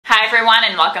everyone,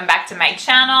 and welcome back to my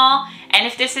channel. And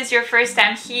if this is your first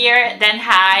time here, then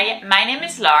hi, my name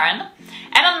is Lauren.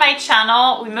 And on my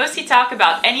channel, we mostly talk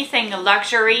about anything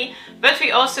luxury, but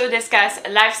we also discuss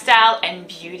lifestyle and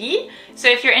beauty. So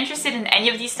if you're interested in any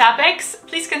of these topics,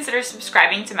 please consider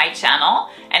subscribing to my channel,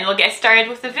 and we'll get started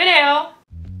with the video.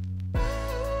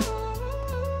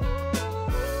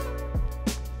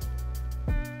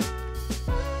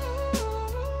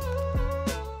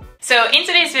 So in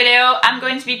today's video, I'm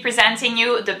going to be presenting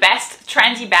you the best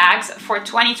trendy bags for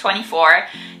 2024.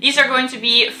 These are going to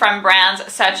be from brands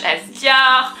such as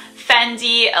Dior,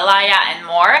 Fendi, Alaya, and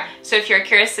more. So if you're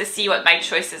curious to see what my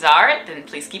choices are, then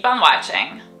please keep on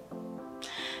watching.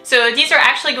 So these are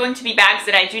actually going to be bags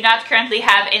that I do not currently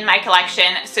have in my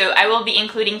collection, so I will be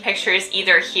including pictures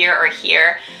either here or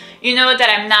here. You know that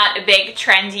I'm not a big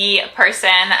trendy person,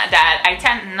 that I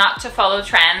tend not to follow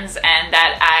trends, and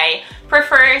that I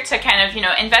prefer to kind of,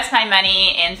 invest my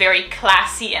money in very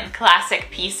classy and classic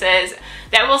pieces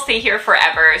that will stay here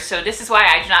forever. So this is why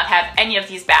I do not have any of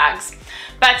these bags.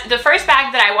 But the first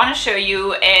bag that I want to show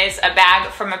you is a bag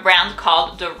from a brand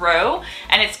called Dior,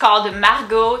 and it's called the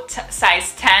Margot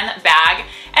size 10 bag,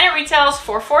 and it retails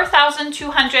for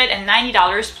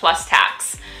 $4,290 plus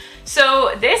tax.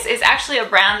 So this is actually a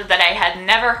brand that I had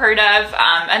never heard of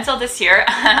until this year.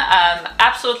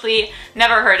 Absolutely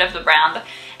never heard of the brand.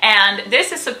 And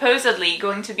this is supposedly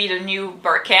going to be the new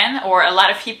Birkin, or a lot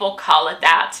of people call it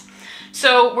that.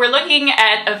 So we're looking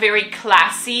at a very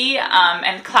classy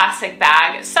and classic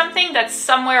bag, something that's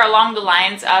somewhere along the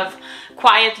lines of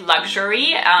quiet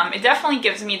luxury. It definitely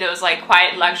gives me those like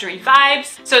quiet luxury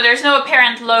vibes. So there's no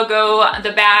apparent logo.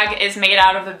 The bag is made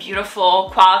out of a beautiful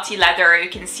quality leather. You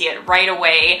can see it right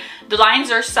away. The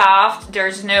lines are soft.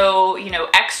 There's no,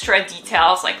 extra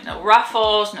details, like no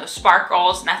ruffles, no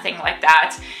sparkles, nothing like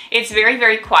that. It's very,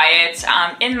 very quiet.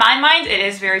 In my mind, it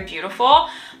is very beautiful,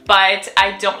 but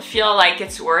I don't feel like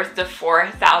it's worth the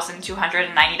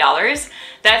 $4,290.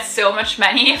 That's so much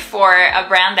money for a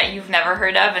brand that you've never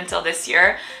heard of until this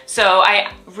year. So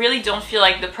I really don't feel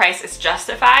like the price is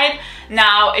justified.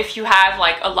 Now, if you have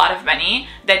like a lot of money,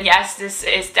 then yes, this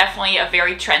is definitely a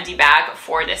very trendy bag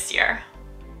for this year.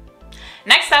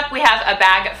 Next up, we have a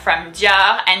bag from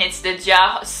Dior, and it's the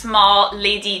Dior Small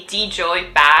Lady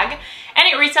DJoy bag, and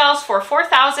it retails for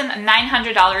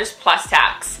 $4,900 plus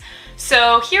tax.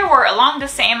 So here we're along the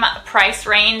same price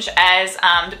range as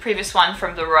the previous one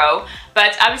from Dior,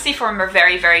 but obviously from a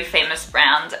very, very famous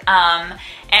brand.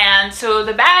 And so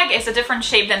the bag is a different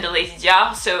shape than the Lady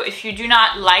Dior, so if you do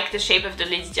not like the shape of the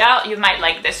Lady Dior, you might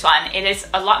like this one. It is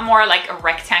a lot more like a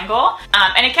rectangle,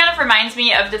 and it kind of reminds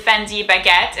me of the Fendi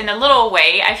baguette in a little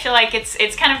way. I feel like it's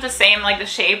kind of the same, like the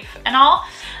shape and all.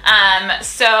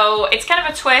 So it's kind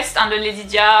of a twist on the Lady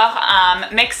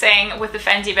Dior, mixing with the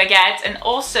Fendi baguette, and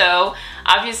also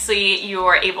obviously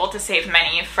you're able to save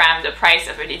money from the price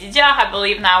of a Lady Dior. I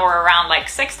believe now we're around like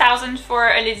 $6,000 for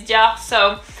a Lady Dior,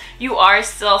 so you are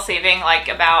still saving like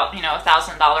about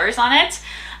 $1,000 on it.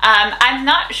 I'm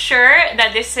not sure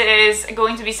that this is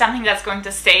going to be something that's going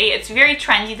to stay. It's very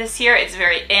trendy this year. It's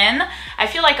very in. I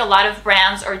feel like a lot of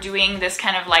brands are doing this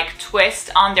kind of like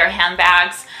twist on their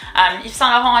handbags. Yves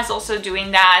Saint Laurent is also doing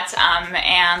that,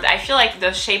 and I feel like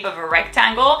the shape of a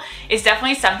rectangle is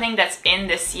definitely something that's in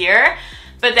this year.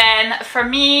 But then for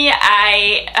me,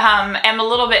 I am a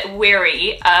little bit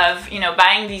wary of,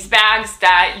 buying these bags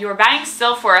that you're buying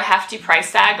still for a hefty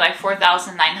price tag, like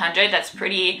 $4,900. That's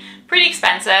pretty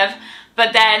expensive.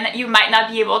 But then you might not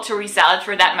be able to resell it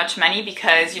for that much money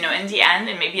because, in the end,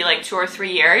 in maybe like 2 or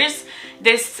 3 years,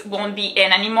 this won't be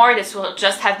in anymore. This will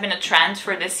just have been a trend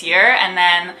for this year, and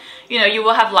then, you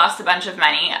will have lost a bunch of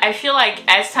money. I feel like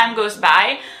as time goes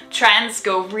by, trends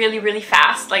go really, really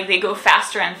fast. Like they go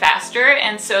faster and faster,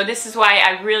 and so this is why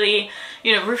I really,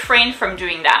 refrain from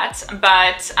doing that.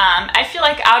 But I feel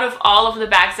like out of all of the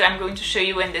bags that I'm going to show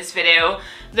you in this video,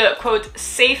 the quote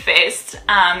safest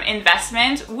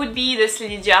investment would be this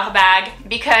Lady Dior bag,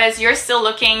 because you're still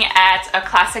looking at a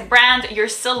classic brand. You're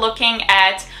still looking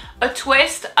at a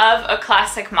twist of a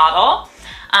classic model.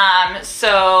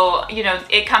 So,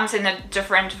 it comes in a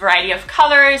different variety of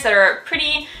colors that are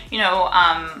pretty,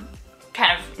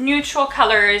 kind of neutral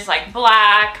colors like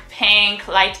black, pink,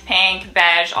 light pink,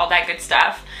 beige, all that good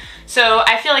stuff. So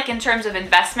I feel like in terms of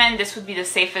investment, this would be the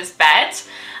safest bet.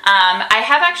 I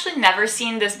have actually never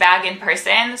seen this bag in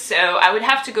person, so I would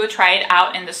have to go try it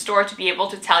out in the store to be able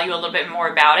to tell you a little bit more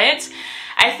about it.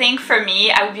 I think for me,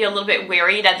 I would be a little bit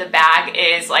wary that the bag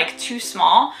is like too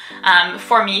small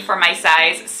for me, for my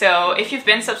size. So if you've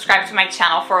been subscribed to my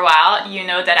channel for a while, you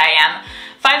know that I am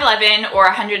 5'11" or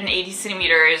 180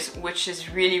 centimeters, which is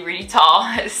really tall.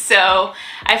 So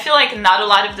I feel like not a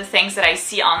lot of the things that I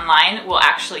see online will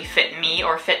actually fit me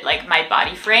or fit like my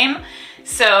body frame.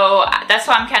 So that's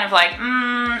why I'm kind of like,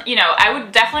 you know, I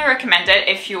would definitely recommend it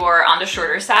if you're on the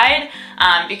shorter side,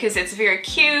 because it's very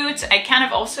cute. I kind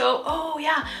of also, oh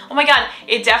yeah, oh my god,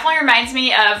 it definitely reminds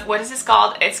me of, what is this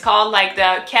called? It's called like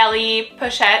the Kelly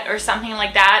pochette or something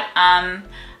like that.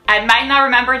 I might not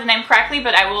remember the name correctly,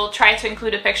 but I will try to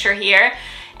include a picture here.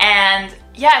 And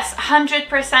yes, 100%.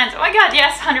 Oh my god,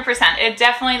 yes, 100%. It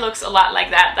definitely looks a lot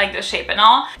like that, like the shape and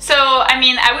all. So, I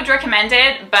mean, I would recommend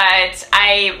it, but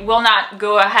I will not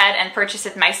go ahead and purchase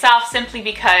it myself simply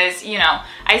because, you know,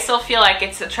 I still feel like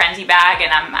it's a trendy bag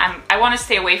and I want to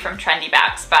stay away from trendy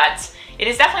bags, but it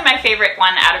is definitely my favorite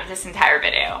one out of this entire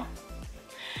video.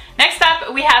 Next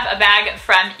up, we have a bag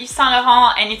from Yves Saint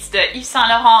Laurent, and it's the Yves Saint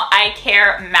Laurent Eye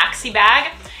Care Maxi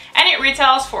Bag. And it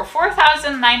retails for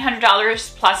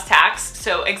 $4,900 plus tax,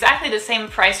 so exactly the same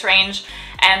price range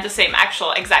and the same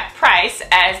actual exact price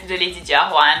as the Lady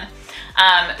Dior one.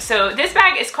 So this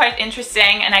bag is quite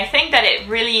interesting, and I think that it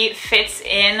really fits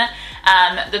in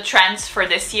the trends for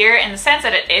this year in the sense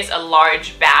that it is a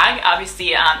large bag.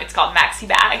 Obviously, it's called maxi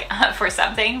bag for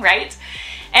something, right?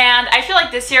 And I feel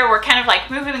like this year we're kind of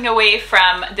like moving away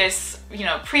from this, you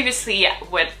know, previously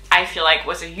what I feel like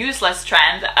was a useless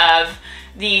trend of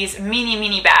these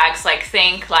mini bags, like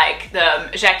think like the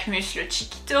Jacquemus Le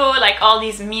Chiquito, like all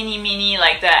these mini,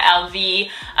 like the LV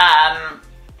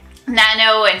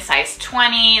Nano in size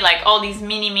 20, like all these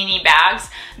mini bags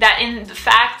that in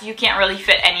fact you can't really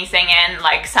fit anything in,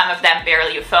 like some of them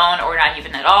barely a phone or not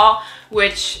even at all,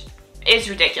 which is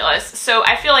ridiculous. So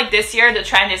I feel like this year the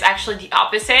trend is actually the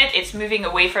opposite. It's moving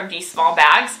away from these small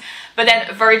bags, but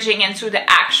then verging into the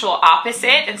actual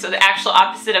opposite. And so the actual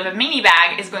opposite of a mini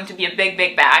bag is going to be a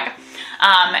big bag.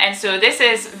 And so this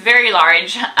is very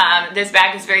large. This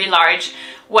bag is very large.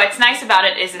 What's nice about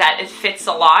it is that it fits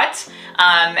a lot,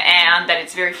 and that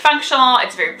it's very functional,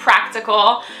 it's very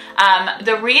practical.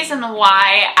 The reason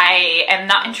why I am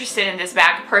not interested in this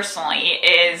bag personally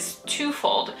is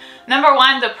twofold. Number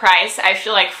one, the price. I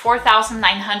feel like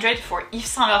 $4,900 for Yves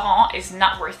Saint Laurent is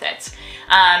not worth it.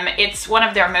 It's one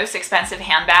of their most expensive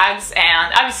handbags,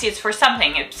 and obviously it's for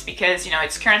something. It's because, you know,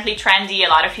 it's currently trendy. A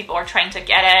lot of people are trying to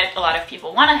get it. A lot of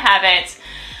people want to have it.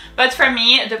 But for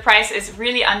me, the price is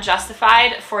really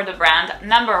unjustified for the brand,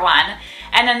 number one.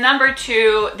 And then number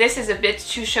two, this is a bit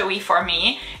too showy for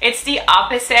me. It's the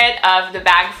opposite of the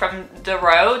bag from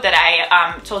Dior that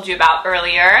I told you about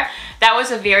earlier. That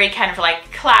was a very kind of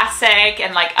like classic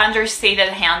and like understated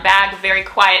handbag, very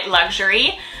quiet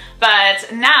luxury.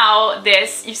 But now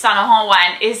this Yves Saint Laurent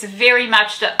one is very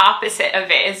much the opposite of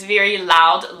it. It's very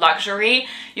loud luxury.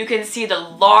 You can see the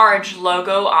large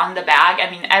logo on the bag.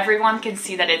 I mean, everyone can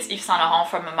see that it's Yves Saint Laurent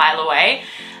from a mile away.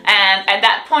 And at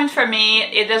that point for me,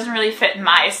 it doesn't really fit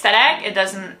my aesthetic. It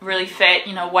doesn't really fit,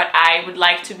 you know, what I would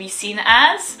like to be seen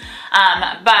as.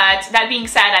 But that being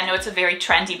said, I know it's a very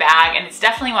trendy bag and it's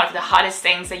definitely one of the hottest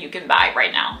things that you can buy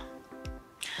right now.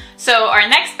 So our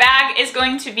next bag is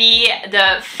going to be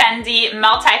the Fendi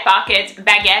multi-pocket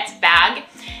baguette bag,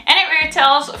 and it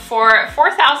retails for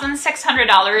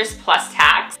 $4,600 plus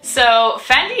tax. So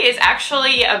Fendi is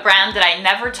actually a brand that I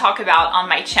never talk about on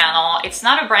my channel. It's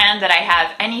not a brand that I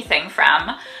have anything from.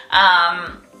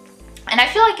 And I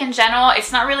feel like in general,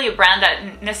 it's not really a brand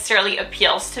that necessarily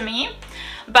appeals to me.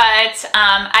 But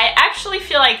I actually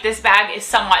feel like this bag is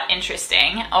somewhat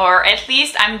interesting, or at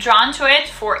least I'm drawn to it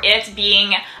for it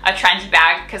being a trendy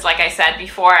bag, because like I said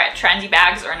before, trendy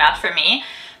bags are not for me.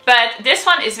 But this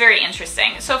one is very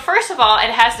interesting. So first of all,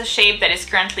 it has the shape that is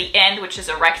currently in, which is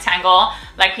a rectangle.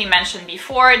 Like we mentioned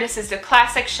before, this is the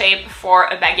classic shape for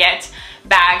a baguette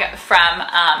bag from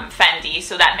Fendi,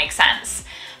 so that makes sense.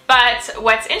 But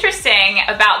what's interesting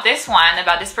about this one,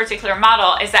 about this particular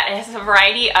model, is that it has a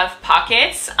variety of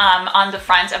pockets on the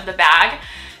front of the bag.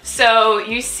 So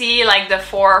you see like the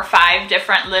 4 or 5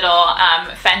 different little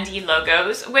Fendi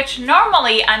logos, which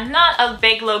normally I'm not a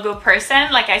big logo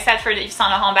person. Like I said, for the Yves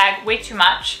Saint Laurent bag, way too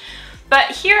much.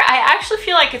 But here I actually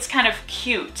feel like it's kind of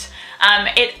cute.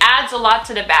 It adds a lot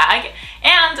to the bag,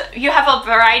 and you have a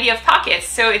variety of pockets,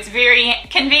 so it's very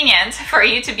convenient for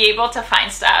you to be able to find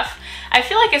stuff. I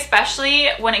feel like especially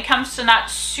when it comes to not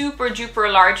super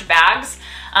duper large bags,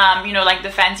 you know, like the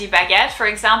Fendi baguette, for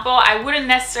example, I wouldn't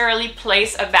necessarily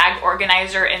place a bag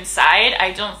organizer inside.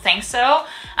 I don't think so.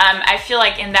 I feel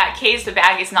like in that case, the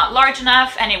bag is not large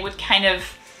enough, and it would kind of,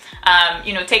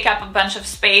 you know, take up a bunch of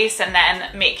space and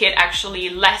then make it actually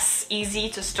less easy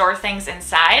to store things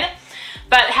inside.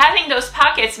 But having those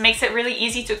pockets makes it really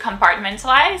easy to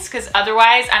compartmentalize, because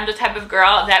otherwise I'm the type of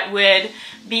girl that would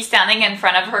be standing in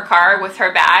front of her car with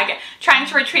her bag, trying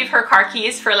to retrieve her car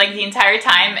keys for like the entire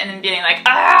time, and then being like,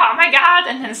 oh my god,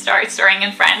 and then start swearing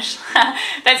in French.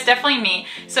 That's definitely me.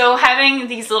 So having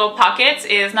these little pockets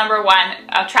is, number one,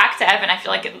 attractive, and I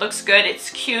feel like it looks good, it's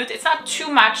cute, it's not too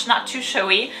much, not too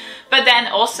showy, but then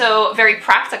also very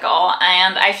practical.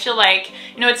 And I feel like,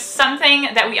 you know, it's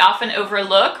something that we often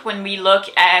overlook when we look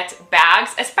at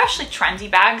bags, especially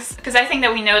trendy bags, because I think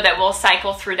that we know that we'll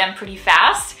cycle through them pretty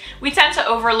fast. We tend to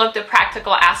overlook the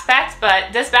practical aspect,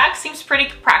 but this bag seems pretty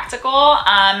practical,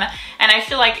 and I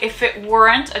feel like if it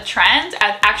weren't a trend,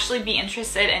 I'd actually be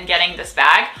interested in getting this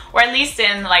bag, or at least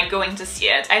in like going to see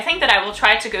it. I think that I will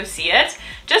try to go see it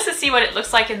just to see what it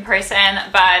looks like in person,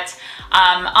 but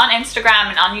on Instagram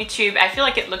and on YouTube, I feel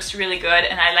like it looks really good,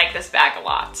 and I like this bag a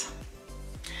lot.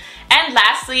 And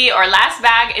lastly, our last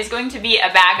bag is going to be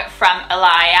a bag from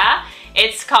Alaïa.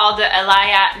 It's called the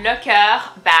Alaïa Le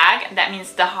Cœur bag, that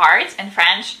means the heart in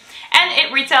French, and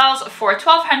it retails for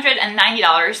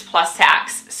 $1,290 plus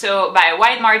tax, so by a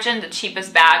wide margin the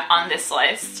cheapest bag on this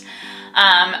list.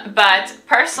 But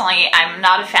personally, I'm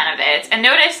not a fan of it. And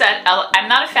notice that I'm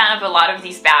not a fan of a lot of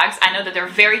these bags. I know that they're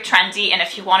very trendy, and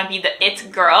if you want to be the it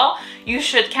girl, you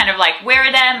should kind of like wear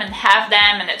them and have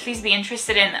them and at least be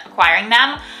interested in acquiring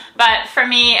them. But for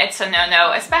me, it's a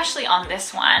no-no, especially on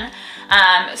this one.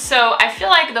 So I feel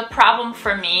like the problem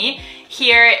for me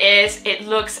here is it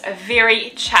looks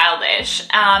very childish.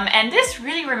 And this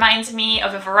really reminds me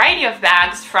of a variety of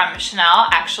bags from Chanel,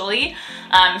 actually.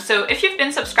 So if you've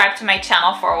been subscribed to my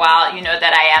channel for a while, you know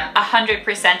that I am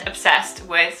 100% obsessed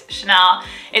with Chanel.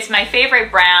 It's my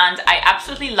favorite brand. I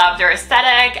absolutely love their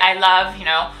aesthetic. I love, you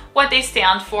know, what they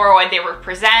stand for, what they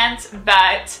represent,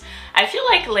 but I feel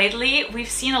like lately we've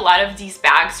seen a lot of these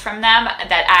bags from them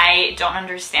that I don't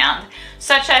understand,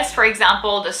 such as, for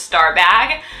example, the Star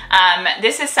bag.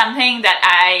 This is something that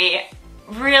I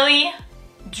really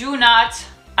do not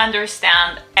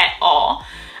understand at all.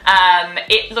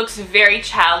 It looks very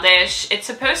childish. It's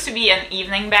supposed to be an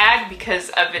evening bag because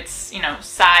of its, you know,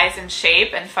 size and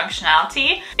shape and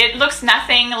functionality. It looks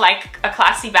nothing like a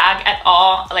classy bag at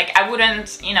all. Like, I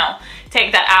wouldn't, you know,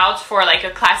 take that out for like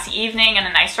a classy evening in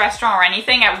a nice restaurant or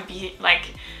anything. I would be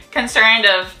like concerned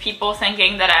of people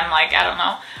thinking that I'm like, I don't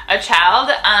know, a child.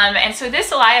 And so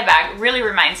this Alaïa bag really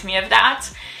reminds me of that.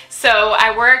 So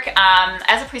I work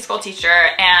as a preschool teacher,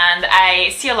 and I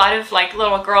see a lot of like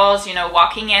little girls, you know,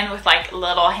 walking in with like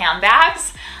little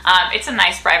handbags. It's a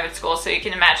nice private school, so you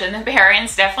can imagine the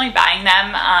parents definitely buying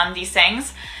them these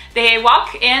things. They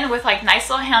walk in with like nice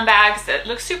little handbags that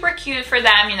look super cute for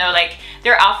them, you know, like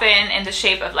they're often in the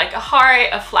shape of like a heart,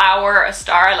 a flower, a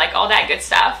star, like all that good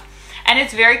stuff. And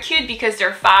it's very cute because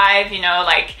they're 5, you know,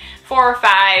 like 4 or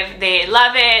 5, they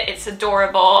love it, it's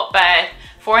adorable, but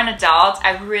for an adult,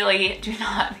 I really do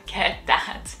not get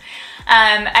that.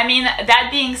 I mean, that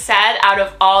being said, out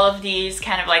of all of these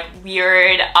kind of like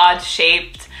weird,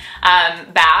 odd-shaped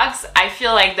bags, I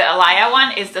feel like the Alaïa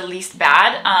one is the least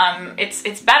bad.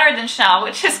 It's better than Chanel,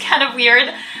 which is kind of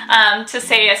weird to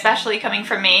say, especially coming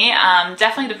from me.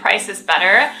 Definitely the price is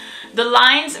better. The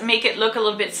lines make it look a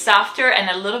little bit softer and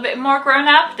a little bit more grown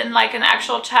up than like an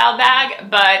actual child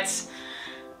bag, but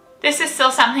this is still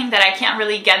something that I can't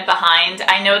really get behind.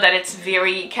 I know that it's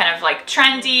very kind of like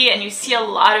trendy, and you see a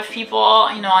lot of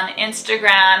people, you know, on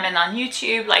Instagram and on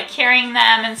YouTube like carrying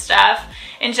them and stuff.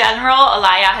 In general,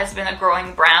 Alaïa has been a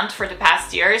growing brand for the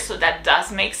past years, so that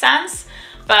does make sense.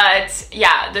 But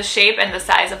yeah, the shape and the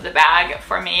size of the bag,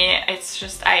 for me, it's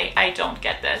just, I don't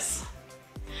get this.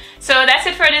 So that's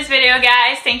it for this video,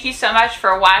 guys. Thank you so much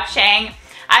for watching.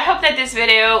 I hope that this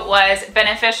video was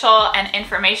beneficial and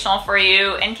informational for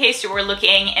you in case you were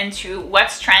looking into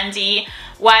what's trendy,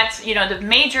 what, you know, the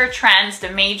major trends, the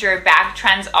major bag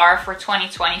trends are for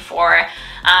 2024.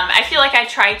 I feel like I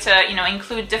tried to, you know,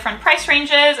 include different price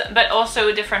ranges, but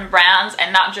also different brands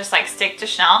and not just like stick to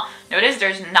Chanel. Notice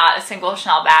there's not a single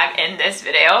Chanel bag in this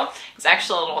video. It's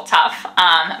actually a little tough,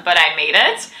 but I made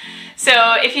it.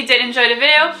 So if you did enjoy the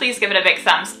video, please give it a big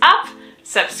thumbs up.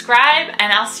 Subscribe,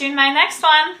 and I'll see you in my next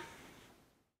one.